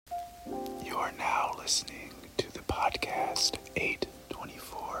You are now listening to the podcast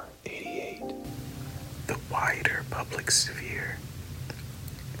 82488. The wider public sphere.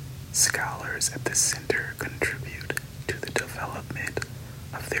 Scholars at the center contribute to the development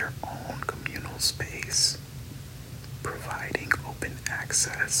of their own communal space, providing open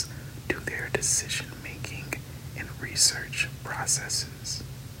access to their decision-making and research processes,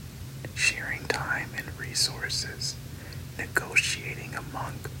 sharing time and resources, negotiating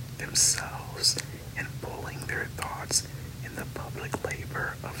among themselves, and pulling their thoughts in the public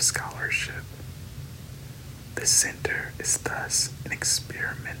labor of scholarship. The center is thus an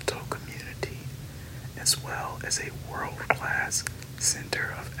experimental community, as well as a world-class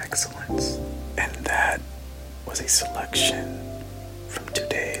center of excellence. And that was a selection from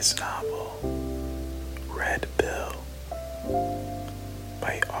today's novel, Red Bill,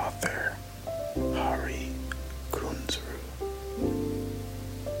 by author Hari Kunzru.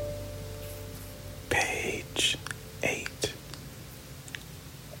 Page 8.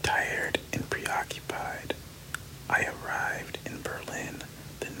 Tired and preoccupied, I arrived in Berlin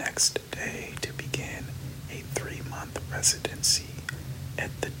the next day to begin a 3-month residency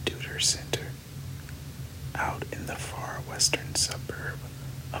at the Deuter Center, out in the far western suburb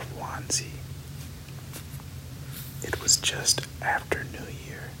of Wannsee. It was just after New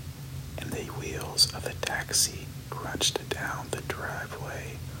Year, and the wheels of the taxi crunched down the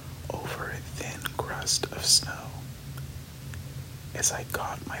driveway over a thin crust of snow. As I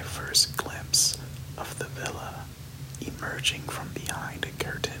caught my first glimpse of the villa, emerging from behind a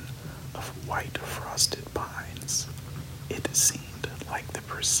curtain of white frosted pines, it seemed like the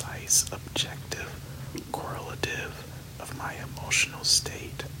precise objective correlative of my emotional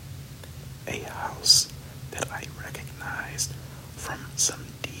state, a house that I recognized from some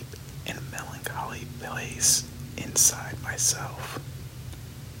deep and melancholy place inside myself.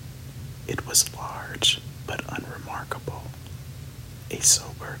 It was large but unremarkable, a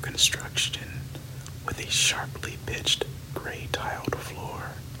sober construction with a sharply pitched gray-tiled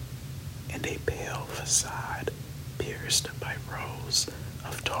floor and a pale facade pierced by rows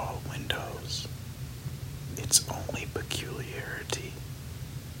of tall windows. Its only peculiarity.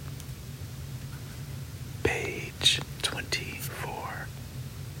 Page 24.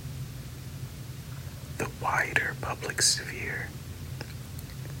 The wider public sphere.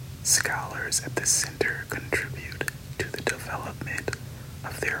 Scholars at the center contribute to the development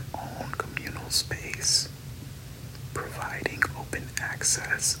of their own communal space, providing open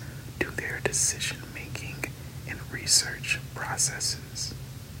access to their decision-making and research processes,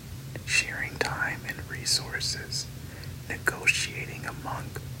 sharing time and resources, negotiating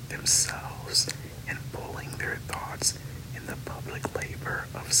among themselves, and pulling their thoughts in the public labor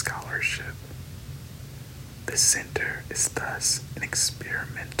of scholarship. The center is thus an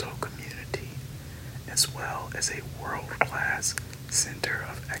experimental community, as well as a world-class center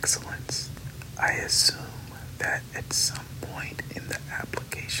of excellence. I assume that at some point in the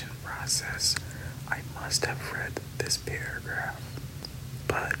application process, I must have read this paragraph,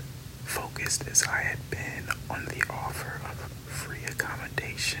 but focused as I had been on the offer of free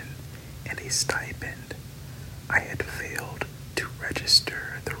accommodation and a stipend, I had failed to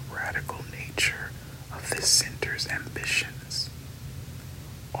register the radical nature of this center's ambitions.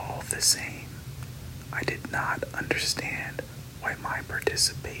 All the same, I did not understand why my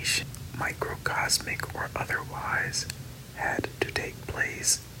participation, microcosmic or otherwise, had to take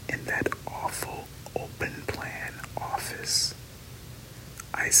place in that awful open plan office.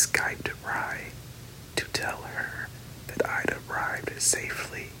 I Skyped Rye to tell her that I'd arrived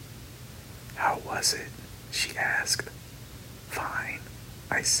safely. How was it? She asked. Fine,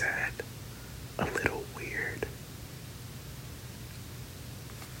 I said. A little weird.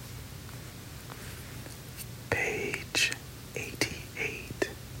 Page 88.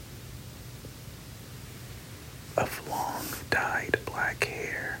 Of long dyed black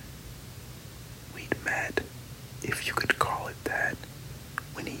hair. We'd met, if you could call it that,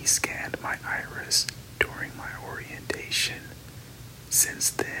 when he scanned my iris during my orientation.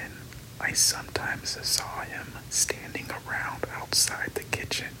 Since then, I sometimes saw him standing around outside the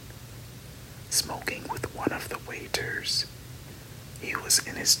kitchen, smoking with one of the waiters. He was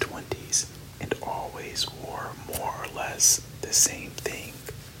in his 20s and always wore more or less the same thing: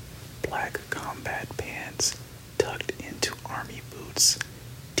 black combat pants tucked into army boots,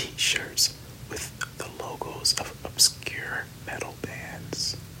 t-shirts with the logos of obscure metal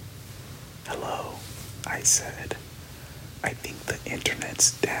bands. Hello, I said. I think the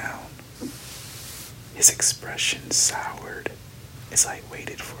internet's down. His expression soured as I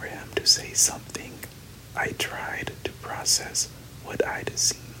waited for him to say something. I tried to process what I'd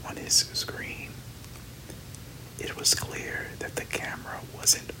seen on his screen. It was clear that the camera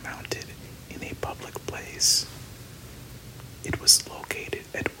wasn't mounted in a public place. It was located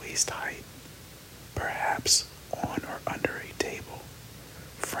at waist height, perhaps on or under a table,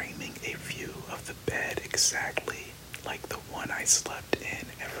 framing a view of the bed exactly like the one I slept in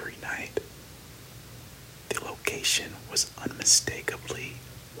every night. The location was unmistakably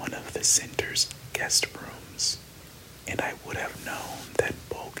one of the center's guest rooms, and I would have known that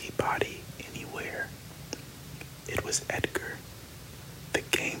bulky body anywhere. It was Edgar. The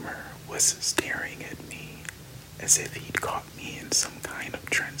gamer was staring at me as if he'd caught me in some kind of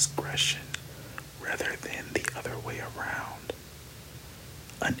transgression rather than the other way around.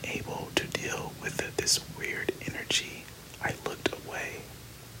 Unable to deal with this weird energy, I looked away.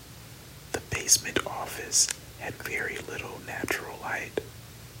 The basement office had very little natural light.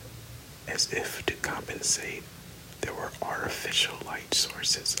 As if to compensate, there were artificial light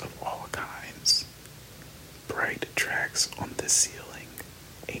sources of all kinds. Bright tracks on the ceiling,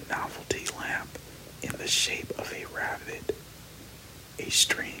 a novelty lamp in the shape of a rabbit, a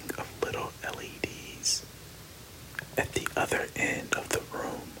string of little LEDs. At the other end of the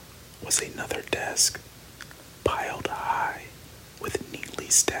room was another desk, piled high with neatly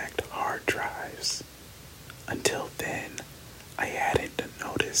stacked hard drives. Until then, I hadn't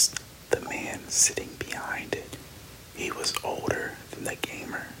noticed the man sitting behind it. He was older than the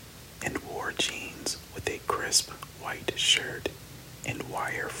gamer and wore jeans with a crisp white shirt and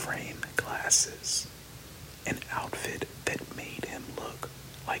wire-frame glasses, an outfit that made him look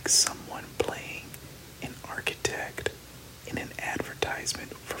like someone playing an architect in an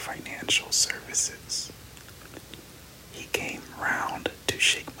advertisement for financial services. He came round to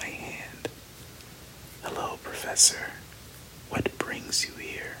shake my hand. "Hello, Professor. What brings you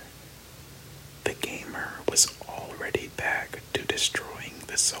here?" The gamer was already back to destroying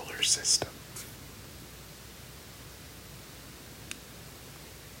the solar system.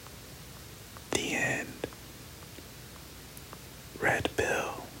 The end. Red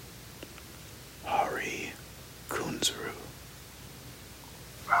Bill, Hari Kunzru.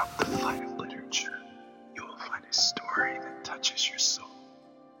 Throughout the flight of literature, you will find a story that touches your soul.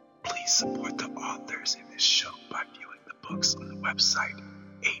 Please support the authors in this show by viewing the books on the website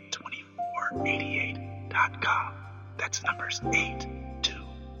 82488.com. That's numbers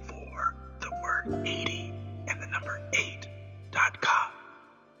 824, the word 80, and the number 8.com.